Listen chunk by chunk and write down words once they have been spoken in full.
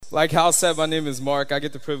Like Hal said, my name is Mark. I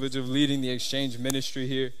get the privilege of leading the exchange ministry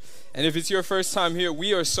here. And if it's your first time here,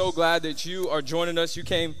 we are so glad that you are joining us. You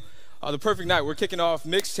came the perfect night. We're kicking off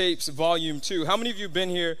Mixtapes Volume 2. How many of you have been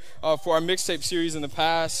here for our Mixtape series in the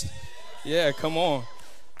past? Yeah, come on.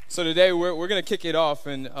 So today we're going to kick it off,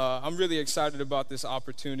 and I'm really excited about this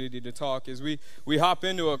opportunity to talk as we hop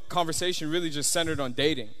into a conversation really just centered on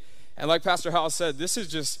dating. And like Pastor Hal said, this is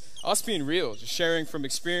just us being real, just sharing from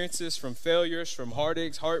experiences, from failures, from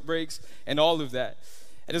heartaches, heartbreaks, and all of that.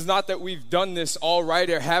 And it's not that we've done this all right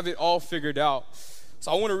or have it all figured out.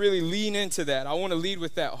 So I want to really lean into that. I want to lead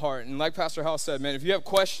with that heart. And like Pastor Hal said, man, if you have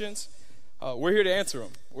questions, we're here to answer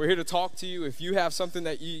them. We're here to talk to you. If you have something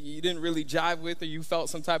that you didn't really jive with or you felt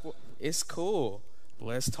some type of, it's cool.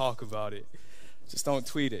 Let's talk about it. Just don't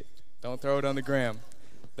tweet it. Don't throw it on the gram.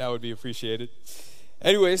 That would be appreciated.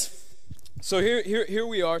 Anyways, so here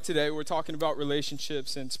we are today. We're talking about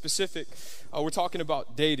relationships, and specific, we're talking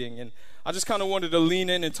about dating. And I just kind of wanted to lean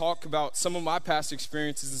in and talk about some of my past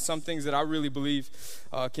experiences and some things that I really believe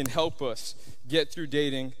can help us get through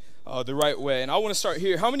dating the right way. And I want to start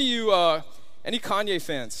here. How many of you, any Kanye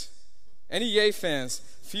fans? Any Ye fans?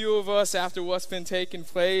 Few of us after what's been taking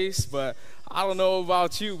place, but I don't know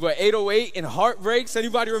about you, but 808 and Heartbreaks,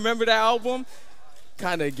 anybody remember that album?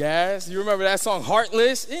 Kind of gas. You remember that song,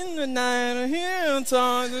 Heartless? In the night,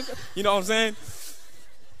 you know what I'm saying?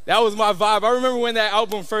 That was my vibe. I remember when that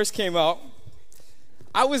album first came out.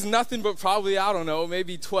 I was nothing but probably, I don't know,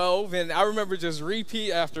 maybe 12, and I remember just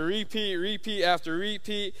repeat after repeat, repeat after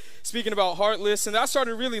repeat, speaking about Heartless, and I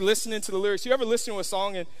started really listening to the lyrics. You ever listen to a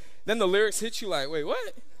song and then the lyrics hit you like, wait,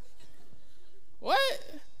 what? What?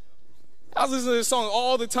 I was listening to this song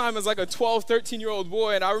all the time as like a 12, 13-year-old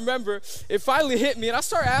boy, and I remember it finally hit me, and I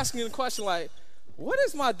started asking the question like, what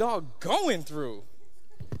is my dog going through?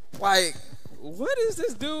 Like, what is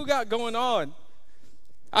this dude got going on?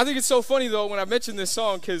 I think it's so funny, though, when I mention this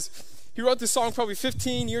song, because he wrote this song probably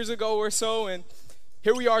 15 years ago or so, and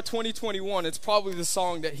here we are, 2021. It's probably the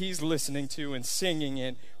song that he's listening to and singing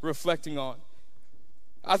and reflecting on.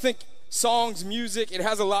 I think songs, music, it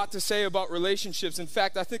has a lot to say about relationships. In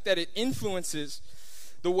fact, I think that it influences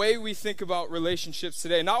the way we think about relationships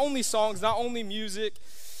today. Not only songs, not only music,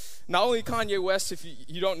 not only Kanye West, if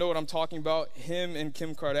you don't know what I'm talking about, him and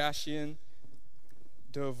Kim Kardashian,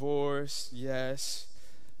 divorce, yes.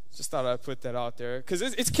 Just thought I'd put that out there. Because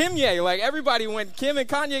it's Kimye. Like, everybody, when Kim and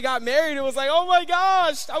Kanye got married, it was like, oh my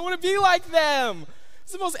gosh, I want to be like them.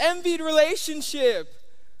 It's the most envied relationship.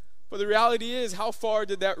 But the reality is, how far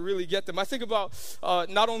did that really get them? I think about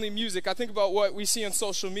not only music, I think about what we see on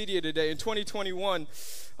social media today. In 2021,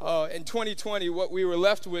 in 2020, what we were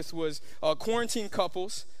left with was quarantine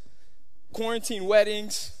couples, quarantine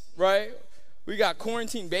weddings, right? We got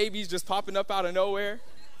quarantine babies just popping up out of nowhere,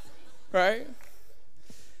 right?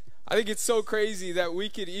 I think it's so crazy that we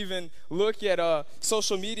could even look at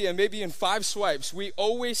social media, and maybe in 5 swipes, we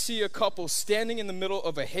always see a couple standing in the middle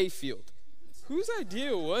of a hayfield. Whose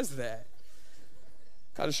idea was that?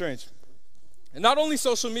 Kind of strange. And not only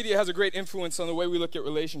social media has a great influence on the way we look at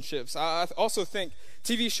relationships, I also think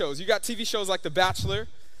TV shows. You got TV shows like The Bachelor,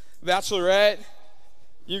 Bachelorette.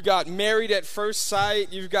 You've got Married at First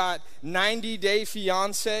Sight. You've got 90 Day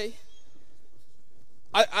Fiancé.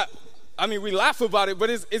 I mean, we laugh about it, but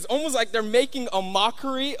it's almost like they're making a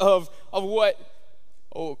mockery of what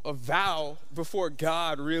a vow before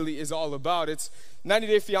God really is all about. It's 90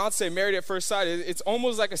 Day Fiancé, Married at First Sight. It's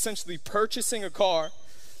almost like essentially purchasing a car,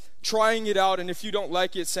 trying it out, and if you don't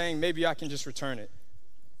like it, saying, maybe I can just return it.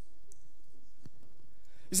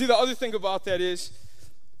 You see, the other thing about that is,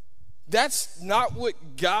 that's not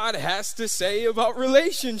what God has to say about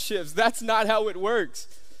relationships. That's not how it works.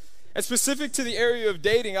 And specific to the area of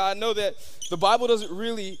dating, I know that the Bible doesn't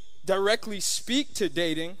really directly speak to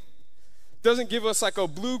dating, doesn't give us like a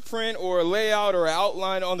blueprint or a layout or an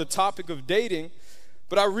outline on the topic of dating,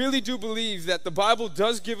 but I really do believe that the Bible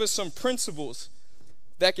does give us some principles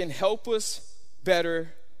that can help us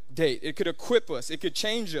better date. It could equip us, it could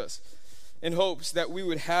change us in hopes that we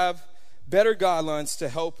would have better guidelines to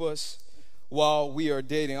help us while we are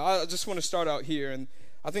dating. I just want to start out here, and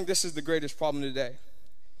I think this is the greatest problem today.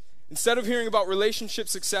 Instead of hearing about relationship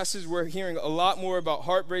successes, we're hearing a lot more about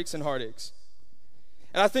heartbreaks and heartaches.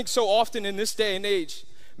 And I think so often in this day and age,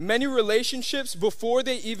 many relationships, before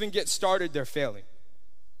they even get started, they're failing.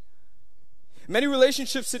 Many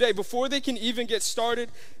relationships today, before they can even get started,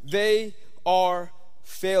 they are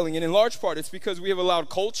failing. And in large part, it's because we have allowed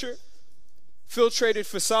culture, filtrated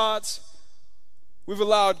facades, we've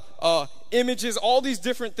allowed images, all these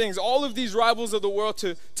different things, all of these rivals of the world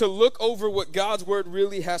to look over what God's word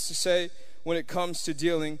really has to say when it comes to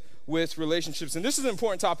dealing with relationships. And this is an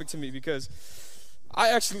important topic to me because I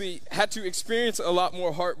actually had to experience a lot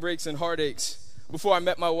more heartbreaks and heartaches before I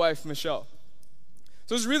met my wife, Michelle.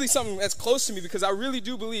 So it's really something that's close to me because I really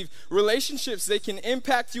do believe relationships, they can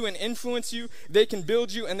impact you and influence you, they can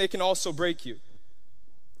build you, and they can also break you.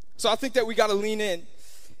 So I think that we got to lean in.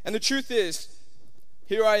 And the truth is,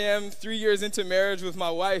 here I am 3 years into marriage with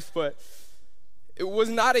my wife, but it was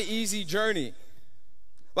not an easy journey.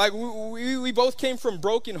 Like, we both came from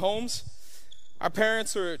broken homes. Our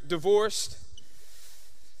parents were divorced.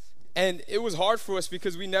 And it was hard for us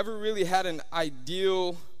because we never really had an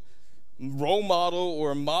ideal role model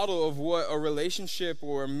or a model of what a relationship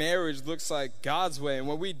or a marriage looks like God's way. And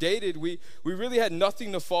when we dated, we really had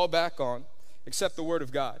nothing to fall back on except the Word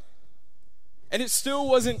of God. And it still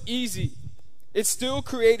wasn't easy. It still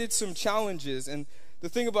created some challenges. And the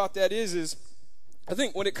thing about that is I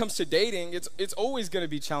think when it comes to dating, it's always going to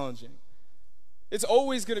be challenging. It's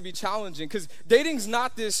always going to be challenging because dating's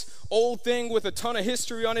not this old thing with a ton of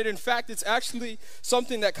history on it. In fact, it's actually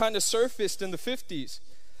something that kind of surfaced in the 50s.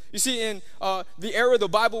 You see, in the era the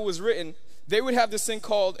Bible was written, they would have this thing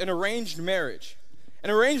called an arranged marriage. An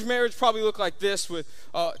arranged marriage probably looked like this with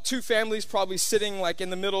two families probably sitting like in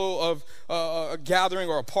the middle of a gathering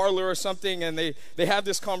or a parlor or something, and they have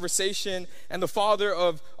this conversation, and the father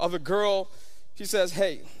of a girl, he says,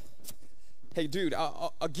 hey dude,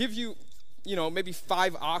 I'll give you, maybe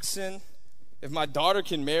 5 oxen if my daughter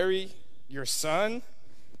can marry your son.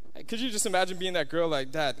 Could you just imagine being that girl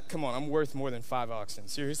like, Dad, come on, I'm worth more than 5 oxen.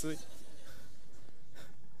 Seriously?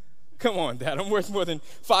 Come on, Dad, I'm worth more than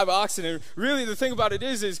 5 oxen. And really the thing about it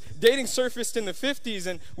is dating surfaced in the 50s,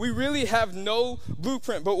 and we really have no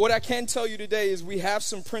blueprint. But what I can tell you today is we have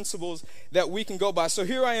some principles that we can go by. So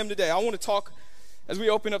here I am today. I want to talk, as we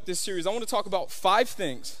open up this series, I want to talk about 5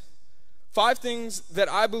 things. 5 things that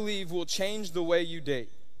I believe will change the way you date.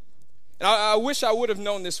 And I wish I would have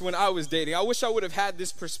known this when I was dating. I wish I would have had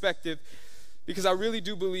this perspective because I really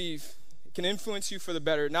do believe it can influence you for the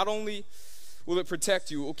better. Not only will it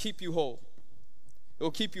protect you, it will keep you whole. It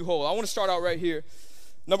will keep you whole. I want to start out right here.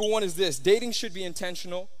 Number 1 is this: dating should be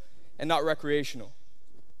intentional and not recreational.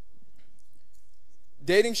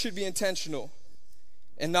 Dating should be intentional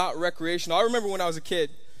and not recreational. I remember when I was a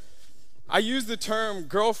kid, I used the term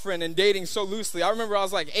girlfriend and dating so loosely. I remember I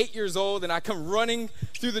was like 8 years old and I come running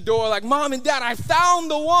through the door like, Mom and Dad, I found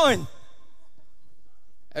the one.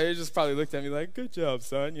 And they just probably looked at me like, good job,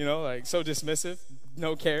 son, like so dismissive,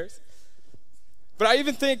 no cares. But I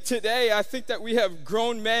even think today, I think that we have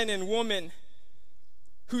grown men and women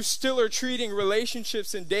who still are treating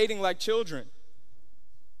relationships and dating like children.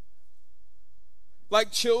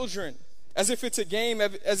 Like children, as if it's a game,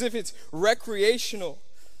 as if it's recreational.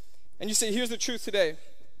 And you say, here's the truth today.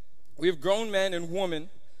 We have grown men and women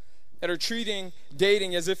that are treating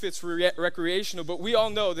dating as if it's recreational, but we all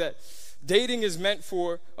know that dating is meant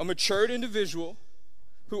for a matured individual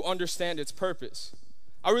who understands its purpose.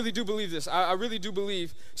 I really do believe this. I really do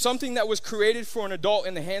believe something that was created for an adult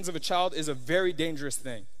in the hands of a child is a very dangerous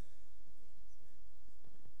thing.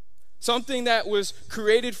 Something that was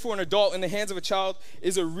created for an adult in the hands of a child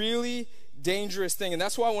is a really dangerous thing. And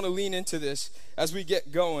that's why I want to lean into this as we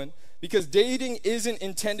get going. Because dating isn't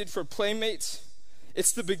intended for playmates.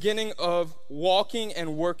 It's the beginning of walking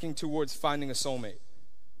and working towards finding a soulmate.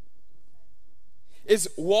 It's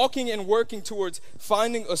walking and working towards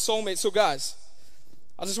finding a soulmate. So guys,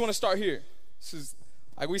 I just want to start here. This is,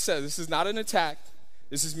 like we said, this is not an attack.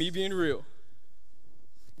 This is me being real.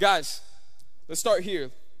 Guys, let's start here.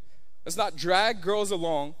 Let's not drag girls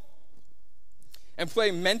along and play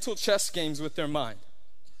mental chess games with their mind.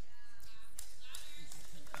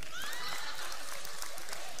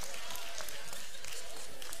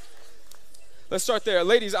 Let's start there.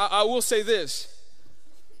 Ladies, I will say this.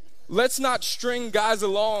 Let's not string guys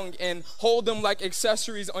along and hold them like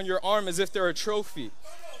accessories on your arm as if they're a trophy.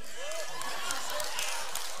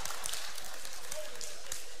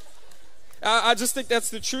 I just think that's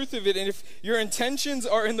the truth of it. And if your intentions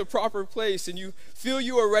are in the proper place and you feel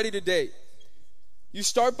you are ready to date, you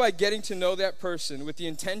start by getting to know that person with the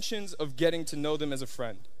intentions of getting to know them as a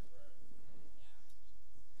friend.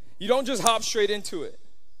 You don't just hop straight into it.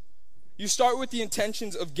 You start with the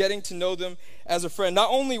intentions of getting to know them as a friend. Not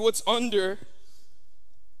only what's under,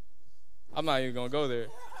 I'm not even going to go there.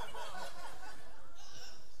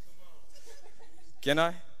 Can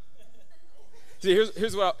I? See,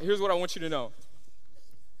 here's what I want you to know.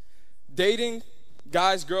 Dating,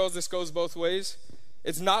 guys, girls, this goes both ways.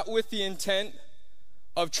 It's not with the intent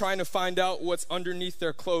of trying to find out what's underneath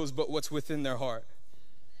their clothes, but what's within their heart.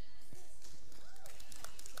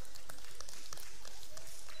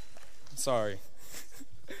 Sorry.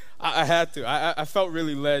 I had to. I felt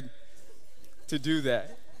really led to do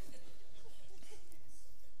that.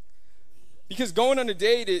 Because going on a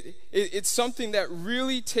date, it's something that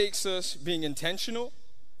really takes us being intentional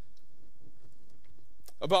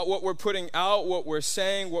about what we're putting out, what we're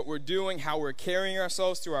saying, what we're doing, how we're carrying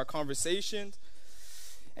ourselves through our conversations.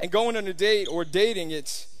 And going on a date or dating,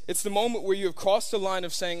 it's the moment where you have crossed the line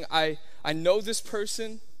of saying, I know this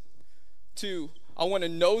person, to I want to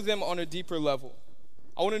know them on a deeper level.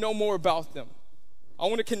 I want to know more about them. I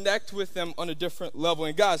want to connect with them on a different level.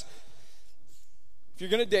 And guys, if you're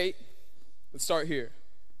going to date, let's start here.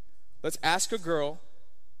 Let's ask a girl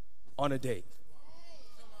on a date.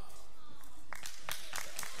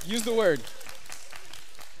 Use the word.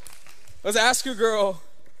 Let's ask a girl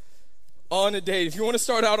on a date. If you want to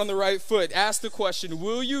start out on the right foot, ask the question,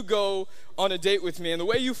 will you go on a date with me? And the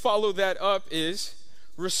way you follow that up is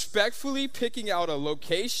respectfully picking out a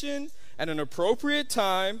location at an appropriate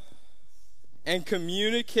time and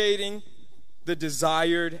communicating the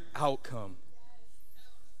desired outcome.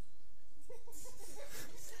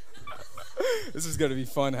 This is going to be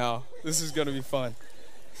fun, Hal. This is going to be fun.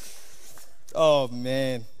 Oh,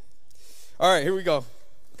 man. All right, here we go.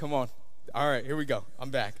 Come on. All right, here we go. I'm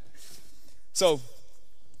back. So,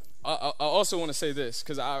 I also want to say this,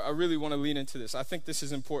 because I really want to lean into this. I think this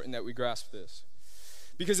is important that we grasp this.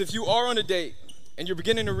 Because if you are on a date and you're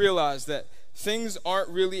beginning to realize that things aren't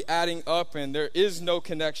really adding up and there is no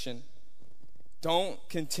connection, don't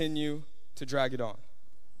continue to drag it on.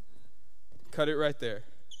 Cut it right there.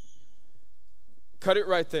 Cut it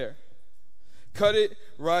right there. Cut it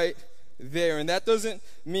right there. And that doesn't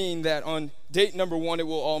mean that on date number one it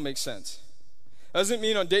will all make sense. Doesn't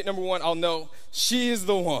mean on date number one I'll know she is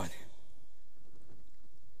the one.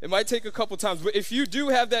 It might take a couple times, but if you do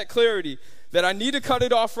have that clarity that I need to cut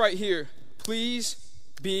it off right here, please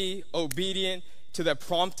be obedient to that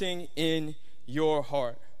prompting in your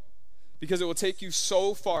heart, because it will take you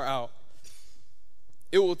so far out.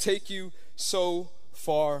 It will take you so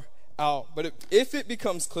far out. But if it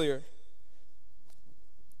becomes clear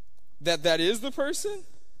that that is the person,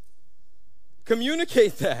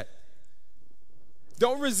 communicate that.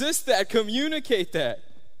 Don't resist that. Communicate that.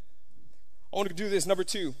 I want to do this. Number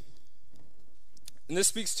two. And this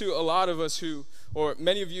speaks to a lot of us who, or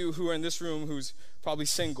many of you who are in this room who's probably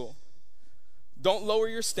single. Don't lower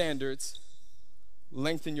your standards.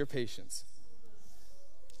 Lengthen your patience.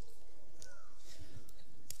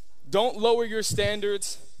 Don't lower your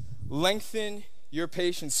standards. Lengthen your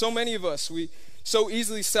patience. So many of us, we so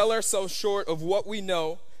easily sell ourselves short of what we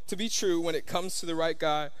know to be true when it comes to the right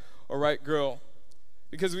guy or right girl,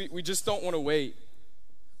 because we just don't want to wait.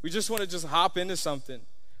 We just want to just hop into something.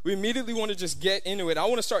 We immediately want to just get into it. I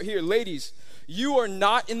want to start here. Ladies, you are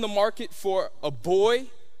not in the market for a boy.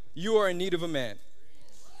 You are in need of a man.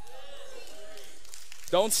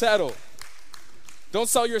 Don't settle. Don't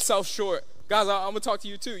sell yourself short. Guys, I'm going to talk to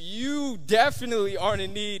you too. You definitely aren't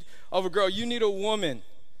in need of a girl. You need a woman.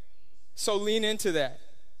 So lean into that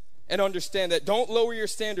and understand that. Don't lower your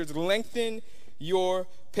standards. Lengthen your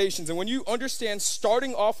patience. And when you understand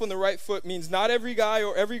starting off on the right foot means not every guy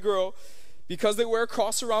or every girl, because they wear a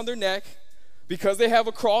cross around their neck, because they have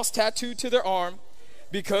a cross tattooed to their arm,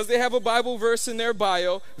 because they have a Bible verse in their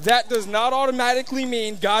bio, that does not automatically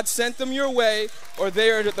mean God sent them your way or they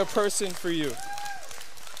are the person for you.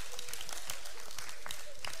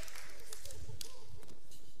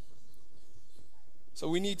 So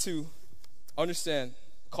we need to understand,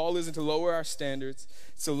 call isn't to lower our standards,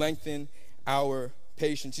 it's to lengthen our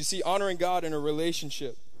patience. You see, honoring God in a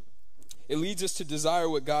relationship, it leads us to desire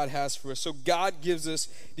what God has for us. So God gives us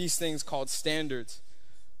these things called standards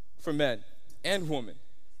for men and women.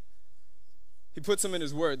 He puts them in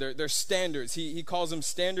his word. They're standards. He calls them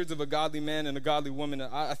standards of a godly man and a godly woman.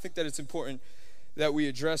 And I think that it's important that we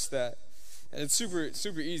address that. And it's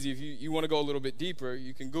super easy. If you want to go a little bit deeper,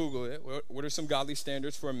 you can Google it. What are some godly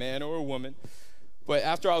standards for a man or a woman? But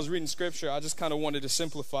after I was reading scripture, I just kind of wanted to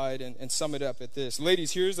simplify it and sum it up at this.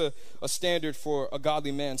 Ladies, here's a standard for a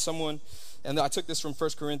godly man. Someone, and I took this from 1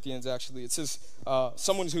 Corinthians actually. It says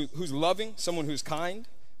someone who's loving, someone who's kind,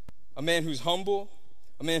 a man who's humble,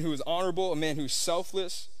 a man who is honorable, a man who's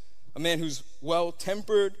selfless, a man who's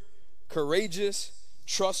well-tempered, courageous,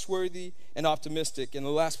 trustworthy, and optimistic. And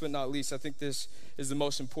the last but not least, I think this is the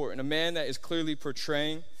most important, a man that is clearly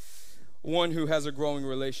portraying one who has a growing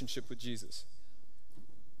relationship with Jesus.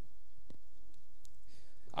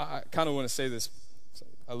 I kind of want to say this.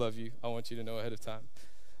 I love you. I want you to know ahead of time.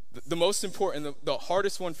 The most important, the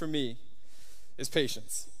hardest one for me is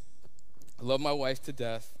patience. I love my wife to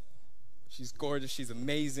death. She's gorgeous. She's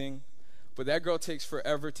amazing. But that girl takes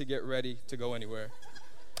forever to get ready to go anywhere.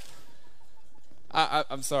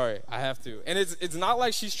 I'm sorry. I have to. And it's not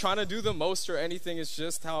like she's trying to do the most or anything. It's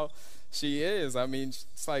just how she is. I mean,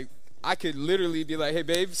 it's like I could literally be like, hey,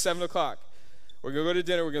 babe, 7 o'clock. We're going to go to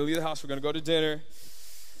dinner. We're going to leave the house. We're going to go to dinner.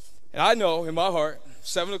 And I know in my heart,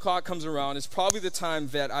 7 o'clock comes around. It's probably the time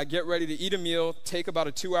that I get ready to eat a meal, take about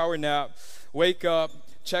a 2-hour nap, wake up,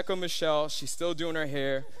 check on Michelle. She's still doing her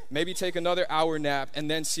hair. Maybe take another hour nap and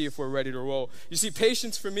then see if we're ready to roll. You see,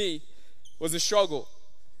 patience for me was a struggle.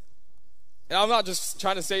 And I'm not just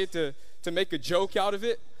trying to say it to make a joke out of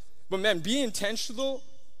it. But man, be intentional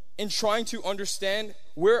in trying to understand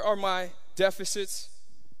where are my deficits?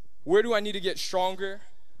 Where do I need to get stronger?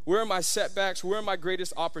 Where are my setbacks? Where are my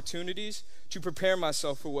greatest opportunities to prepare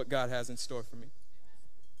myself for what God has in store for me?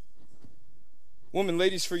 Women,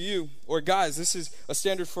 ladies, for you, or guys, this is a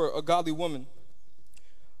standard for a godly woman.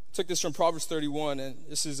 I took this from Proverbs 31, and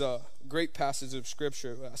this is a great passage of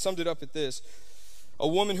scripture. I summed it up at this. A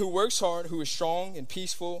woman who works hard, who is strong and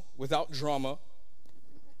peaceful without drama.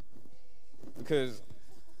 Because,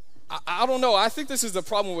 I don't know, I think this is the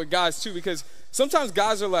problem with guys too, because sometimes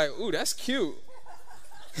guys are like, ooh, that's cute.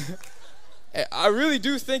 I really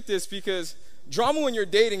do think this, because drama when you're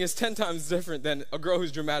dating is 10 times different than a girl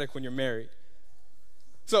who's dramatic when you're married.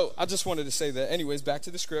 So I just wanted to say that. Anyways, back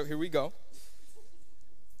to the script. Here we go.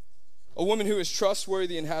 A woman who is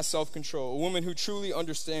trustworthy and has self-control. A woman who truly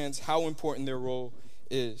understands how important their role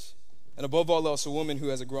is. And above all else, a woman who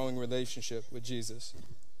has a growing relationship with Jesus.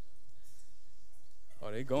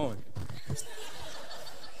 Oh, they going.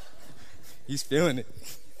 He's feeling it.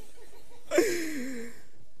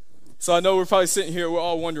 So I know we're probably sitting here, we're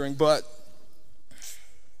all wondering, but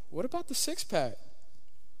what about the six-pack?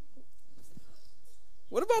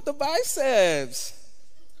 What about the biceps?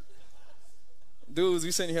 Dudes, we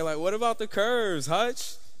sitting here like, what about the curves,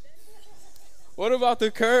 Hutch? What about the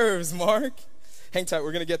curves, Mark? Hang tight,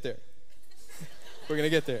 we're going to get there. We're going to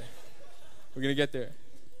get there. We're going to get there.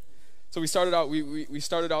 So we started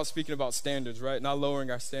out speaking about standards, right? Not lowering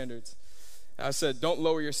our standards. And I said, don't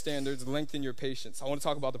lower your standards, lengthen your patience. I want to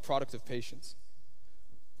talk about the product of patience.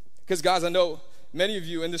 Because guys, I know many of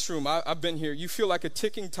you in this room, I've been here, you feel like a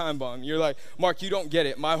ticking time bomb. You're like, Mark, you don't get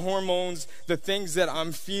it. My hormones, the things that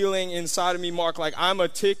I'm feeling inside of me, Mark, like I'm a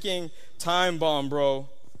ticking time bomb, bro.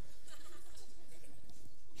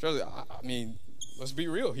 Surely, I mean, let's be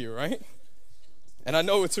real here, right? And I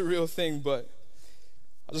know it's a real thing, but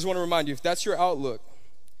I just want to remind you, if that's your outlook,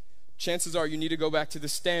 chances are you need to go back to the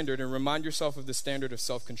standard and remind yourself of the standard of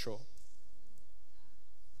self-control.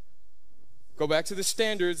 Go back to the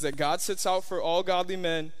standards that God sets out for all godly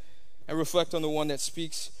men and reflect on the one that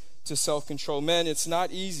speaks to self-control. Men, it's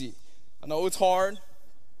not easy. I know it's hard,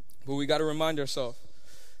 but we got to remind ourselves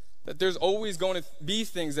that there's always going to be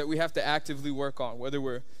things that we have to actively work on, whether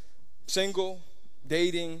we're single,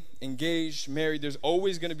 dating, engaged, married. There's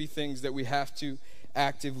always going to be things that we have to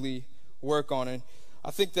actively work on. And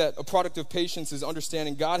I think that a product of patience is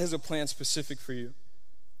understanding God has a plan specific for you.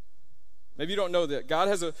 Maybe you don't know that. God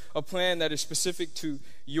has a plan that is specific to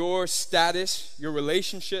your status, your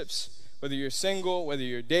relationships, whether you're single, whether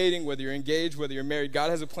you're dating, whether you're engaged, whether you're married. God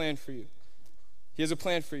has a plan for you. He has a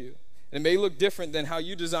plan for you. And it may look different than how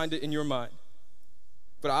you designed it in your mind.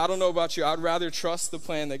 But I don't know about you. I'd rather trust the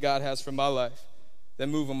plan that God has for my life than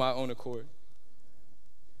move on my own accord.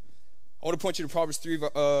 I want to point you to Proverbs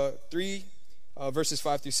 3, verses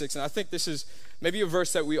 5 through 6. And I think this is maybe a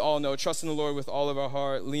verse that we all know. Trust in the Lord with all of our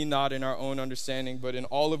heart. Lean not in our own understanding, but in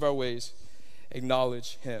all of our ways,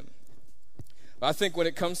 acknowledge him. But I think when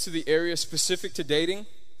it comes to the area specific to dating,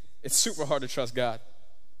 it's super hard to trust God.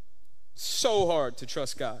 So hard to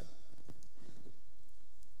trust God.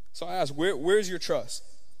 So I ask, where's your trust?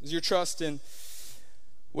 Is your trust in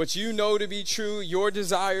what you know to be true, your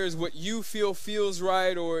desires, what you feel feels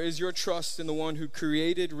right, or is your trust in the one who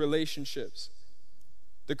created relationships,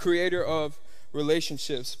 the creator of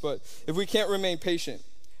relationships? But if we can't remain patient,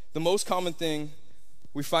 the most common thing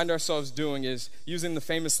we find ourselves doing is using the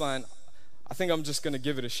famous line, I think I'm just going to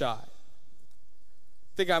give it a shot.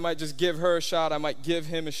 I think I might just give her a shot. I might give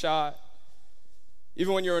him a shot.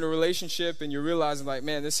 Even when you're in a relationship and you're realizing like,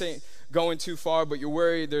 man, this ain't going too far, but you're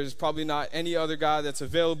worried there's probably not any other guy that's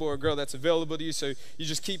available or girl that's available to you, so you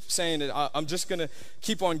just keep saying that I'm just going to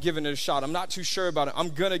keep on giving it a shot. I'm not too sure about it. I'm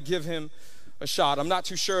going to give him a shot. I'm not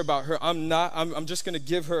too sure about her. I'm just going to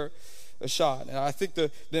give her a shot. And I think the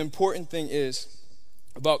important thing is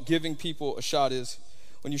about giving people a shot is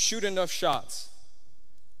when you shoot enough shots,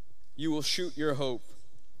 you will shoot your hope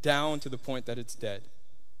down to the point that it's dead.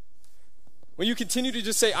 When you continue to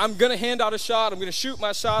just say, I'm going to hand out a shot, I'm going to shoot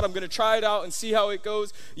my shot, I'm going to try it out and see how it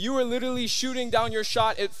goes, you are literally shooting down your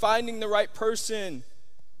shot at finding the right person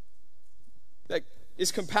that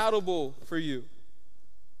is compatible for you.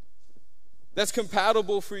 That's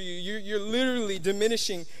compatible for you. You're literally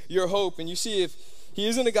diminishing your hope. And you see, if he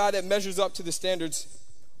isn't a guy that measures up to the standards,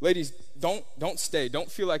 ladies, don't stay.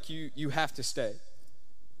 Don't feel like you have to stay.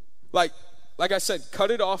 Like I said, cut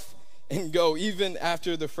it off and go, even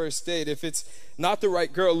after the first date. If it's not the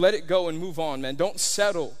right girl, let it go and move on, man. Don't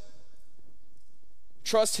settle.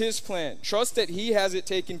 Trust his plan. Trust that he has it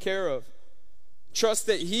taken care of. Trust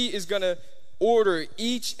that he is going to order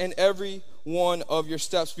each and every one of your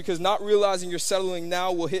steps, because not realizing you're settling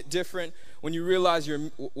now will hit different when you realize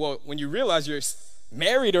you're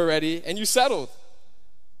married already and you settled.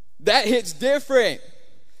 That hits different.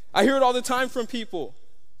 I hear it all the time from people.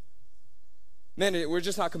 Man, we're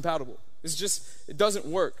just not compatible. It doesn't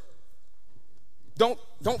work. Don't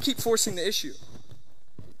keep forcing the issue.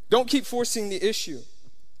 Don't keep forcing the issue.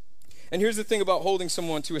 And here's the thing about holding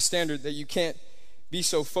someone to a standard that you can't be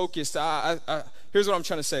so focused. Here's what I'm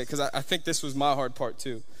trying to say, because I think this was my hard part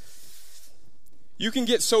too. You can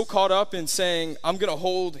get so caught up in saying, I'm going to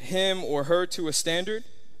hold him or her to a standard,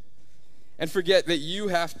 and forget that you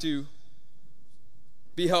have to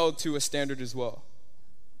be held to a standard as well.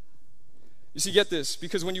 You see, get this,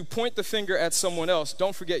 because when you point the finger at someone else,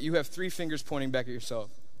 don't forget you have 3 fingers pointing back at yourself.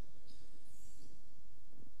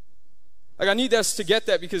 Like, I need us to get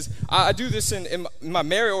that, because I do this in my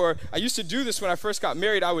marriage, or I used to do this when I first got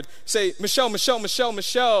married. I would say, Michelle, Michelle, Michelle,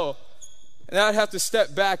 Michelle. And I'd have to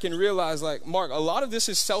step back and realize, like, Mark, a lot of this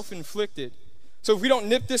is self-inflicted. So if we don't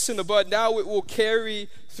nip this in the bud, now it will carry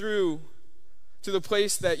through to the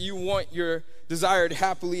place that you want your desired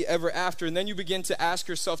happily ever after. And then you begin to ask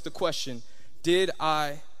yourself the question, did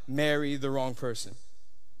I marry the wrong person?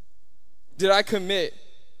 Did I commit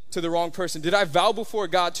to the wrong person? Did I vow before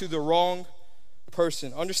God to the wrong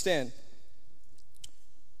person? Understand,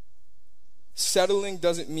 settling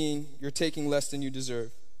doesn't mean you're taking less than you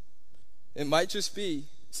deserve. It might just be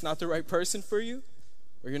it's not the right person for you,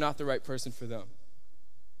 or you're not the right person for them.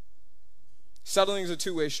 Settling is a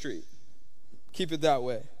two-way street. Keep it that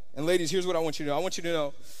way. And ladies, here's what I want you to know. I want you to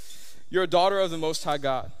know you're a daughter of the Most High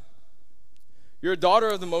God. You're a daughter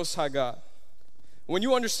of the Most High God. When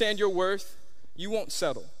you understand your worth, you won't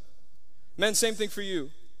settle. Men, same thing for you.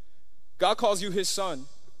 God calls you his son.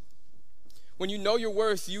 When you know your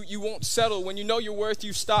worth, you won't settle. When you know your worth,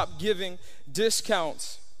 you stop giving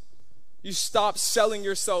discounts. You stop selling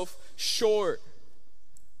yourself short.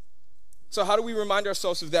 So how do we remind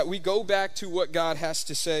ourselves of that? We go back to what God has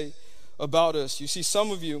to say about us. You see,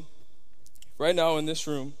 some of you right now in this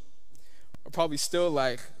room are probably still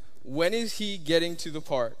like, when is he getting to the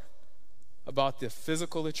part about the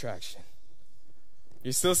physical attraction?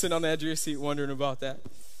 You're still sitting on the edge of your seat wondering about that.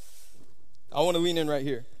 I want to lean in right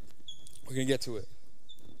here. We're going to get to it.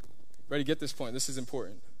 Ready? Get this point. This is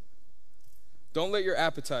important. Don't let your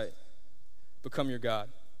appetite become your God.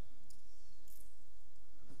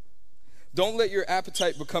 Don't let your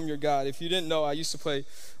appetite become your God. If you didn't know, I used to play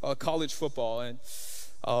college football. And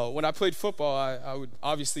when I played football, I would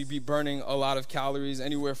obviously be burning a lot of calories,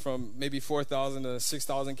 anywhere from maybe 4,000 to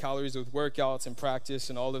 6,000 calories with workouts and practice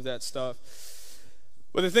and all of that stuff.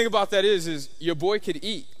 But the thing about that is your boy could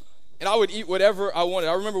eat. And I would eat whatever I wanted.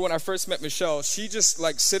 I remember when I first met Michelle, she just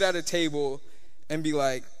like sit at a table and be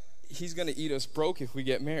like, he's going to eat us broke if we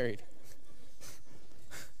get married.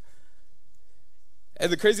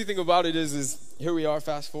 And the crazy thing about it is here we are,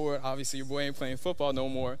 fast forward. Obviously, your boy ain't playing football no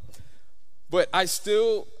more. But I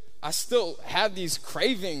still have these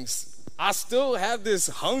cravings. I still have this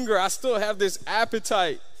hunger. I still have this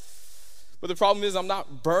appetite. But the problem is I'm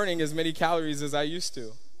not burning as many calories as I used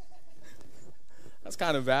to. That's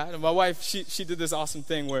kind of bad. And my wife, she did this awesome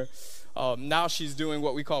thing where now she's doing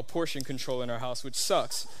what we call portion control in our house, which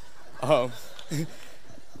sucks.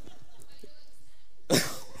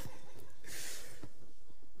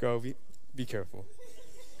 Girl, be careful.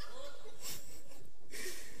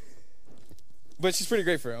 But she's pretty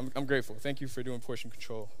great for it. I'm grateful. Thank you for doing portion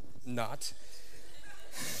control. Not.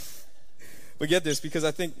 But get this, because I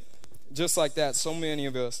think just like that, so many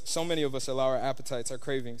of us allow our appetites, our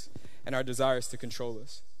cravings, and our desires to control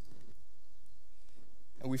us.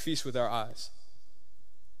 And we feast with our eyes.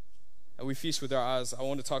 I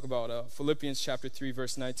want to talk about Philippians chapter 3,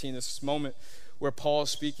 verse 19. This moment where Paul is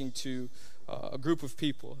speaking to a group of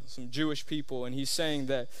people, some Jewish people, and he's saying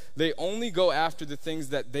that they only go after the things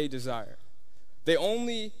that they desire. They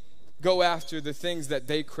only go after the things that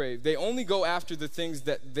they crave. They only go after the things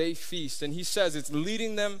that they feast. And he says it's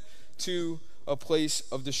leading them to a place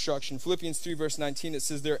of destruction. Philippians 3, verse 19, it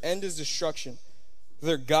says, their end is destruction.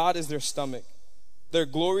 Their God is their stomach. Their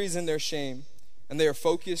glory is in their shame. and they are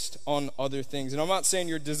focused on other things. And I'm not saying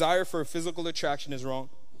your desire for physical attraction is wrong.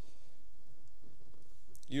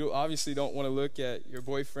 You obviously don't want to look at your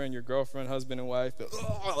boyfriend, your girlfriend, husband, and wife,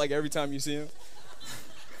 like every time you see him.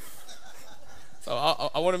 So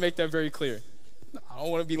I want to make that very clear. I don't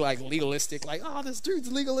want to be like legalistic, like, oh, this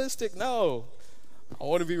dude's legalistic. No, I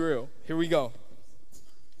want to be real. Here we go.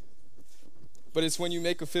 But it's when you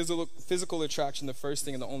make a physical attraction the first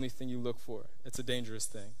thing and the only thing you look for. It's a dangerous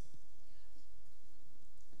thing.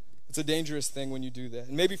 It's a dangerous thing when you do that.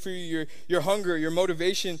 And maybe for you, your hunger, your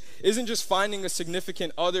motivation isn't just finding a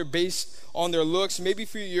significant other based on their looks. Maybe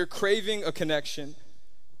for you, you're craving a connection.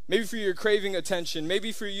 Maybe for you, you're craving attention.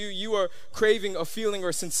 Maybe for you, you are craving a feeling or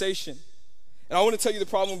a sensation. And I want to tell you the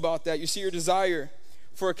problem about that. You see, your desire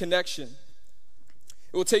for a connection,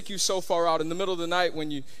 it will take you so far out in the middle of the night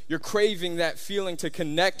when you're craving that feeling to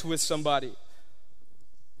connect with somebody.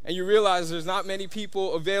 And you realize there's not many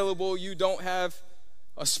people available. You don't have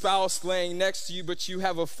a spouse laying next to you, but you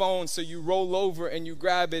have a phone, so you roll over and you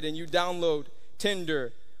grab it and you download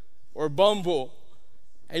Tinder or Bumble,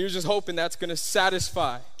 and you're just hoping that's going to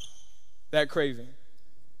satisfy that craving.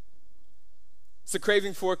 It's a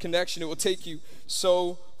craving for a connection. It will take you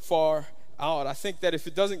so far out. I think that if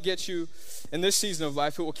it doesn't get you in this season of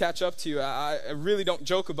life, it will catch up to you. I really don't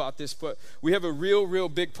joke about this, but we have a real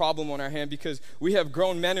big problem on our hand because we have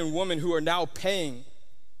grown men and women who are now paying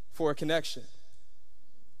for a connection.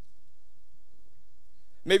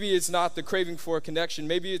 Maybe it's not the craving for a connection.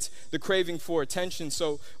 Maybe it's the craving for attention.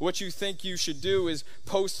 So what you think you should do is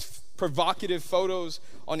post provocative photos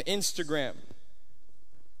on Instagram.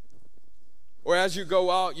 Or as you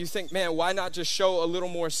go out, you think, man, why not just show a little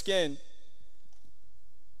more skin?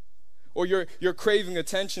 Or you're craving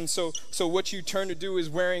attention, so what you turn to do is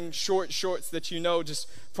wearing short shorts that you know just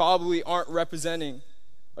probably aren't representing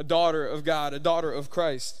a daughter of God, a daughter of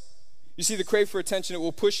Christ. You see, the crave for attention, it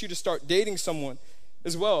will push you to start dating someone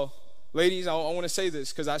as well. Ladies, I want to say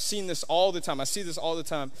this because I've seen this all the time. I see this all the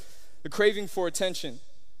time. The craving for attention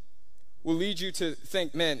will lead you to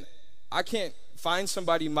think, man, I can't find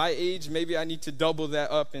somebody my age. Maybe I need to double that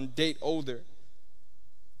up and date older.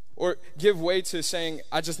 Or give way to saying,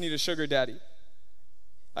 I just need a sugar daddy.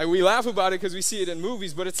 Like, we laugh about it because we see it in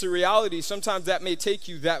movies, but it's a reality. Sometimes that may take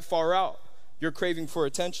you that far out. You're craving for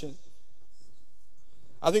attention.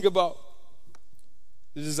 I think about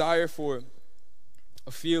the desire for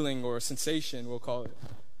a feeling or a sensation, we'll call it.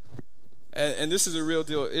 And this is a real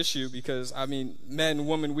deal issue because, I mean, men,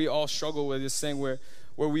 women, we all struggle with this thing where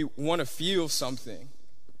we want to feel something.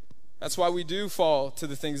 That's why we do fall to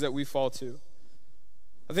the things that we fall to.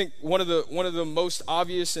 I think one of the most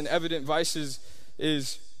obvious and evident vices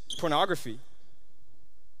is pornography.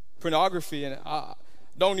 Pornography, and I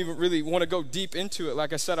don't even really want to go deep into it.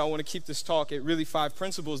 Like I said, I want to keep this talk at really 5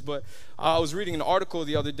 principles, but I was reading an article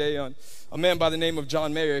the other day on a man by the name of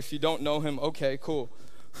John Mayer. If you don't know him, okay, cool.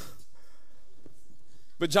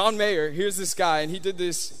 But John Mayer, here's this guy, and he did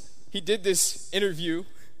this interview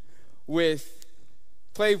with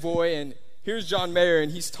Playboy, and here's John Mayer,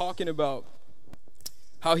 and he's talking about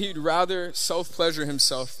how he'd rather self-pleasure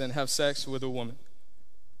himself than have sex with a woman.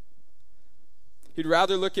 He'd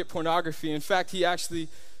rather look at pornography. In fact, he actually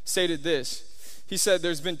stated this. He said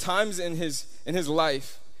there's been times in his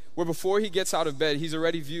life where before he gets out of bed, he's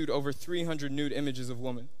already viewed over 300 nude images of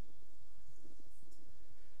women.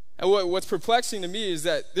 And what's perplexing to me is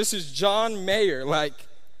that this is John Mayer. Like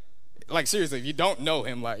seriously, if you don't know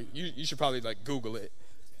him, like you should probably like Google it.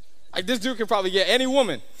 Like, this dude could probably get any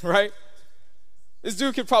woman, right? This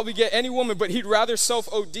dude could probably get any woman, but he'd rather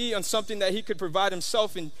self-OD on something that he could provide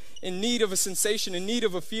himself in need of a sensation, in need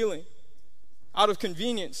of a feeling, out of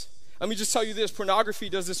convenience. Let me just tell you this, pornography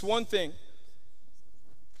does this one thing,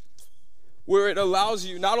 where it allows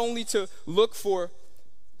you not only to look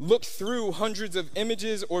through hundreds of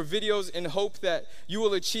images or videos in hope that you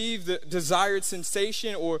will achieve the desired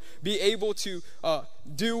sensation or be able to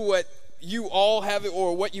do what you all have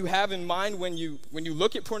or what you have in mind when you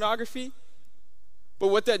look at pornography. But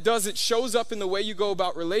what that does, it shows up in the way you go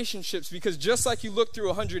about relationships, because just like you look through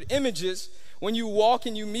 100 images, when you walk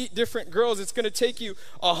and you meet different girls, it's going to take you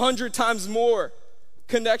 100 times more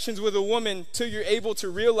connections with a woman till you're able to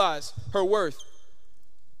realize her worth.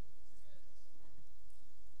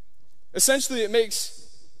 Essentially, it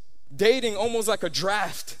makes dating almost like a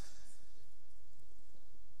draft.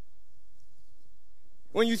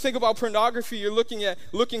 When you think about pornography, you're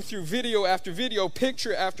looking through video after video,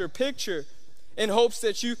 picture after picture, in hopes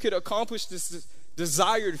that you could accomplish this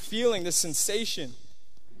desired feeling, this sensation.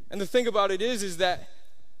 And the thing about it is that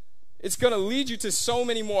it's going to lead you to so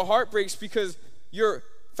many more heartbreaks because your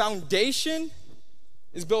foundation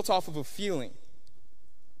is built off of a feeling.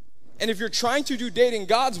 And if you're trying to do dating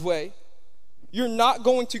God's way, you're not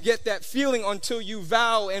going to get that feeling until you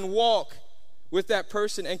vow and walk with that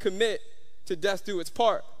person and commit to death do its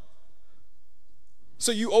part.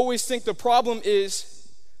 So you always think the problem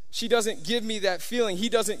is she doesn't give me that feeling. He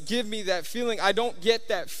doesn't give me that feeling. I don't get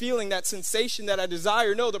that feeling, that sensation that I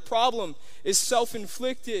desire. No, the problem is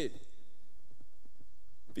self-inflicted.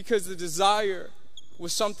 Because the desire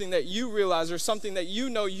was something that you realize or something that you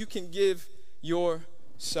know you can give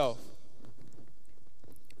yourself.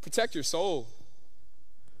 Protect your soul.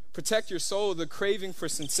 Protect your soul. The craving for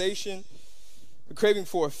sensation, the craving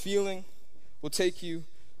for a feeling will take you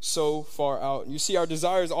so far out. You see, our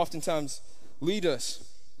desires oftentimes lead us.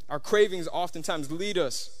 Our cravings oftentimes lead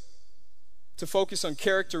us to focus on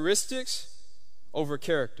characteristics over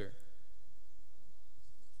character.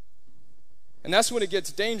 And that's when it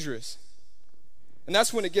gets dangerous. And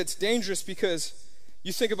that's when it gets dangerous because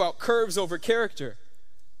you think about curves over character.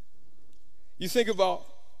 You think about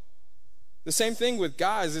the same thing with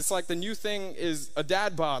guys. It's like the new thing is a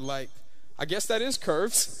dad bod. Like, I guess that is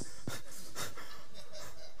curves.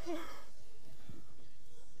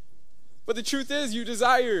 But the truth is, you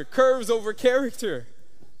desire curves over character.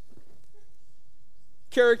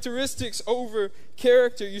 Characteristics over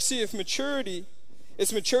character. You see, if maturity,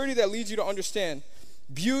 it's maturity that leads you to understand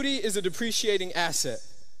beauty is a depreciating asset.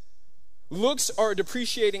 Looks are a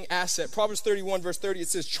depreciating asset. Proverbs 31, verse 30, it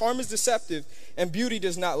says, charm is deceptive and beauty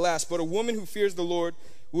does not last, but a woman who fears the Lord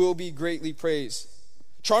will be greatly praised.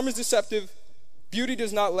 Charm is deceptive, beauty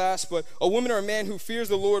does not last, but a woman or a man who fears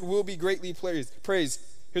the Lord will be greatly praised.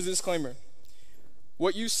 Here's a disclaimer.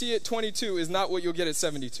 What you see at 22 is not what you'll get at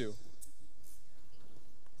 72.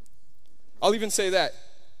 I'll even say that.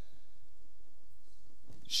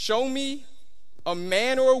 Show me a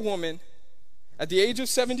man or a woman at the age of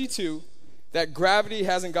 72 that gravity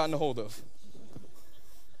hasn't gotten a hold of.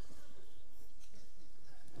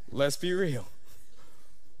 Let's be real.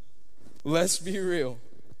 Let's be real.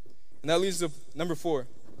 And that leads to number 4.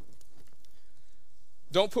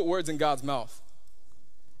 Don't put words in God's mouth.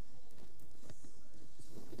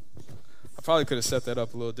 I probably could have set that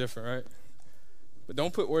up a little different, right? But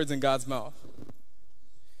don't put words in God's mouth.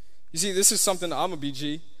 You see, this is something I'm a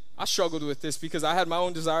BG. I struggled with this because I had my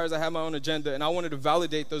own desires, I had my own agenda, and I wanted to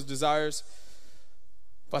validate those desires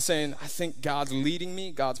by saying, I think God's leading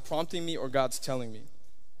me, God's prompting me, or God's telling me.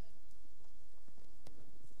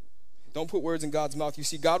 Don't put words in God's mouth. You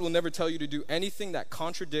see, God will never tell you to do anything that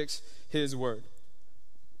contradicts his word.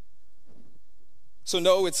 So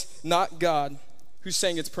no, it's not God who's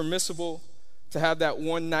saying it's permissible to have that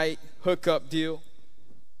one night hookup deal.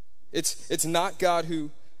 It's not God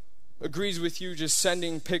who agrees with you just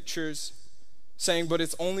sending pictures, saying, but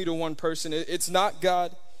it's only to one person. It's not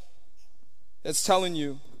God that's telling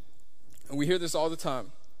you, and we hear this all the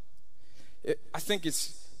time, I think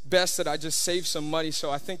it's best that I just save some money, so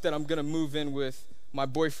I think that I'm going to move in with my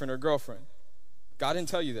boyfriend or girlfriend. God didn't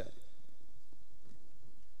tell you that.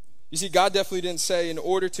 You see, God definitely didn't say in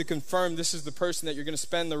order to confirm this is the person that you're going to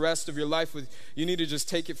spend the rest of your life with, you need to just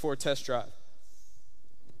take it for a test drive.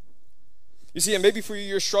 You see, and maybe for you,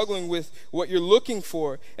 you're struggling with what you're looking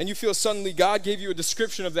for, and you feel suddenly God gave you a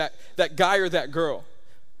description of that guy or that girl.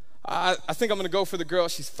 I think I'm going to go for the girl.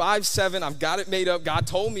 She's 5'7". I've got it made up. God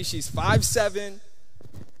told me she's 5'7",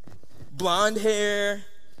 blonde hair,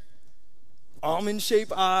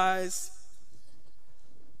 almond-shaped eyes.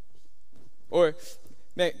 Or,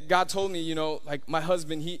 man, God told me, like my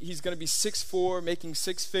husband, he's going to be 6'4", making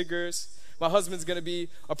 6 figures. My husband's going to be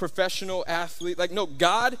a professional athlete. Like, no,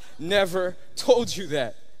 God never told you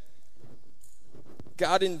that.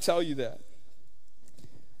 God didn't tell you that.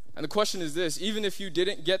 And the question is this, even if you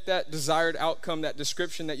didn't get that desired outcome, that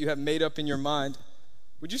description that you have made up in your mind,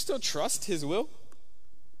 would you still trust his will?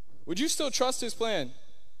 Would you still trust his plan?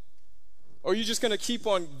 Or are you just going to keep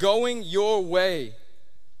on going your way,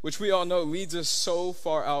 which we all know leads us so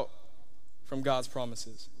far out from God's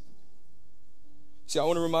promises? See, I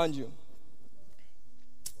want to remind you,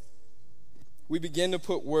 we begin to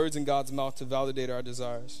put words in God's mouth to validate our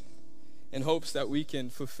desires in hopes that we can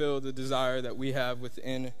fulfill the desire that we have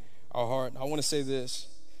within our heart. I want to say this.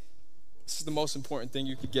 This is the most important thing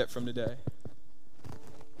you could get from today.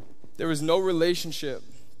 There is no relationship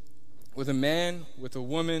with a man, with a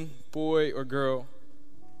woman, boy, or girl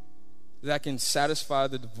that can satisfy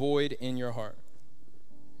the void in your heart.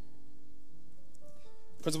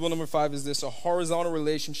 Principle number 5 is this: a horizontal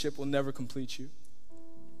relationship will never complete you.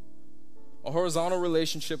 A horizontal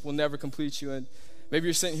relationship will never complete you. And maybe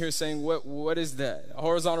you're sitting here saying, what is that? A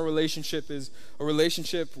horizontal relationship is a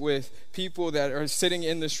relationship with people that are sitting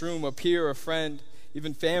in this room, a peer, a friend,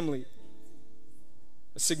 even family.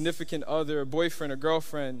 a significant other, a boyfriend, a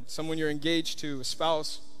girlfriend, someone you're engaged to, a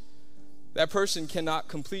spouse, that person cannot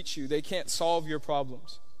complete you. They can't solve your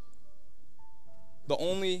problems. The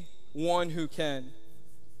only one who can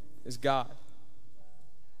is God.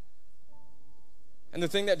 And the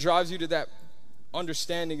thing that drives you to that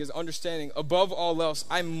understanding is understanding, above all else,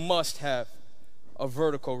 I must have a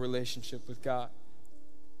vertical relationship with God.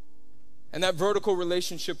 And that vertical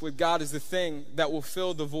relationship with God is the thing that will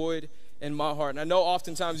fill the void in my heart. And I know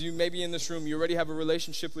oftentimes you may be in this room, you already have a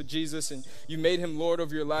relationship with Jesus and you made him Lord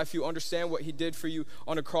of your life. You understand what he did for you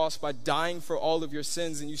on a cross by dying for all of your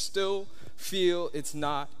sins, and you still feel it's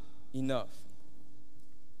not enough.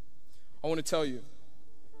 I want to tell you,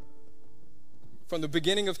 from the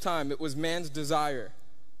beginning of time, it was man's desire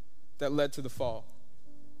that led to the fall.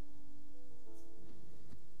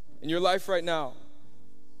 In your life right now,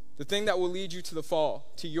 the thing that will lead you to the fall,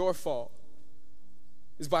 to your fall,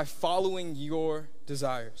 is by following your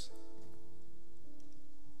desires.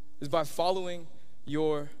 Is by following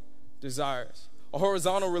your desires. A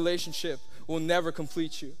horizontal relationship will never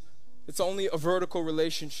complete you. It's only a vertical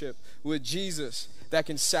relationship with Jesus that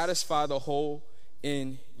can satisfy the hole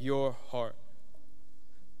in your heart.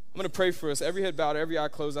 I'm going to pray for us. Every head bowed, every eye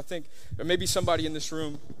closed. I think there may be somebody in this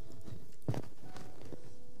room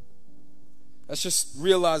that's just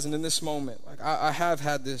realizing in this moment, like, I have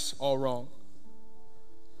had this all wrong.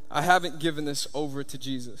 I haven't given this over to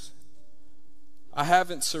Jesus. I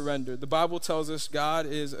haven't surrendered. The Bible tells us God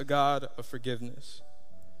is a God of forgiveness.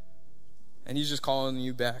 And he's just calling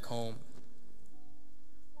you back home.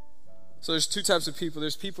 So there's two types of people.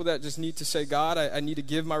 There's people that just need to say, God, I need to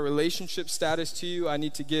give my relationship status to you. I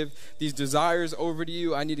need to give these desires over to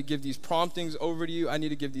you. I need to give these promptings over to you. I need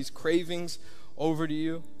to give these cravings over to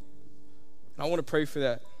you. And I want to pray for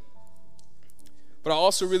that. But I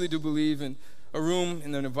also really do believe in a room,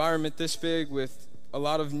 in an environment this big with a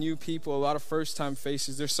lot of new people, a lot of first-time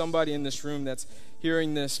faces. There's somebody in this room that's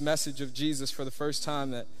hearing this message of Jesus for the first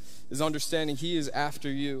time that is understanding he is after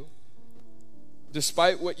you.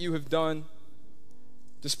 Despite what you have done,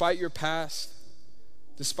 despite your past,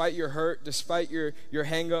 despite your hurt, despite your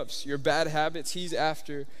hang-ups, your bad habits, he's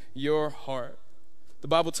after your heart. The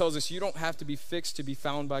Bible tells us you don't have to be fixed to be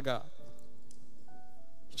found by God.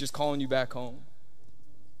 He's just calling you back home.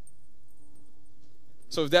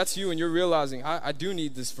 So if that's you and you're realizing, I do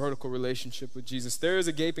need this vertical relationship with Jesus. There is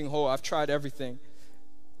a gaping hole. I've tried everything.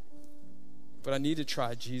 But I need to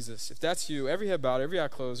try Jesus. If that's you, every head bowed, every eye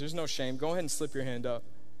closed, there's no shame. Go ahead and slip your hand up.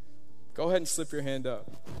 Go ahead and slip your hand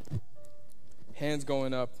up. Hands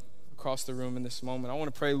going up across the room in this moment. I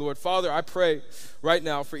want to pray, Lord. Father, I pray right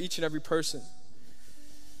now for each and every person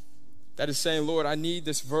that is saying, Lord, I need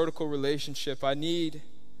this vertical relationship. I need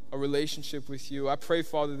a relationship with you. I pray,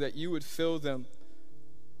 Father, that you would fill them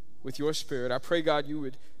with your spirit. I pray, God, you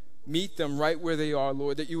would meet them right where they are,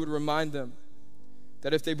 Lord, that you would remind them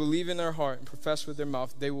that if they believe in their heart and profess with their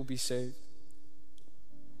mouth, they will be saved.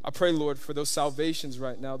 I pray, Lord, for those salvations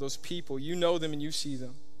right now, those people. You know them and you see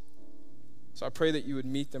them. So I pray that you would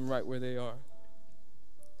meet them right where they are.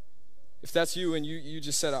 If that's you and you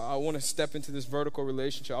just said, I want to step into this vertical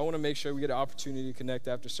relationship, I want to make sure we get an opportunity to connect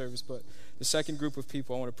after service. But the second group of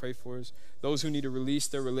people I want to pray for is those who need to release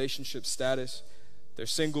their relationship status, their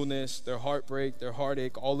singleness, their heartbreak, their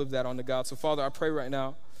heartache, all of that onto God. So, Father, I pray right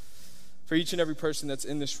now for each and every person that's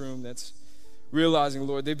in this room that's realizing,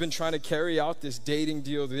 Lord, they've been trying to carry out this dating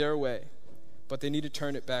deal their way, but they need to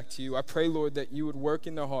turn it back to you. I pray, Lord, that you would work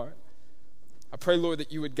in their heart. I pray, Lord,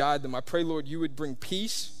 that you would guide them. I pray, Lord, you would bring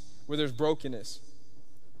peace where there's brokenness.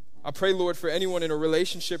 I pray, Lord, for anyone in a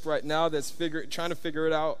relationship right now that's trying to figure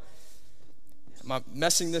it out. Am I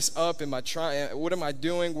messing this up? What am I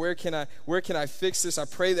doing? Where can I fix this? I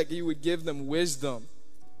pray that you would give them wisdom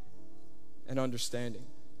and understanding.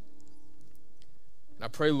 And I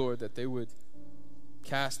pray, Lord, that they would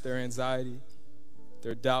cast their anxiety,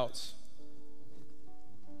 their doubts,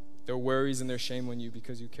 their worries and their shame on you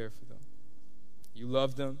because you care for them. You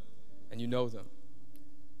love them and you know them.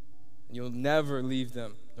 And you'll never leave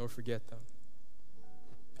them nor forget them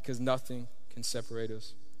because nothing can separate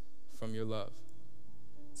us from your love.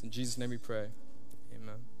 It's in Jesus' name we pray.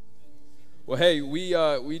 Amen. Well, hey,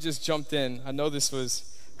 we just jumped in. I know this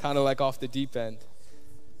was kind of like off the deep end.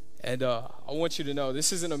 And I want you to know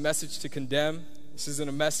this isn't a message to condemn. This isn't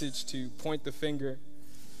a message to point the finger.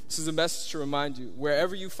 This is a message to remind you,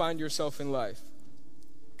 wherever you find yourself in life,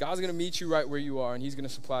 God's going to meet you right where you are, and he's going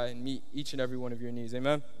to supply and meet each and every one of your needs.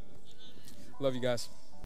 Amen? Love you guys.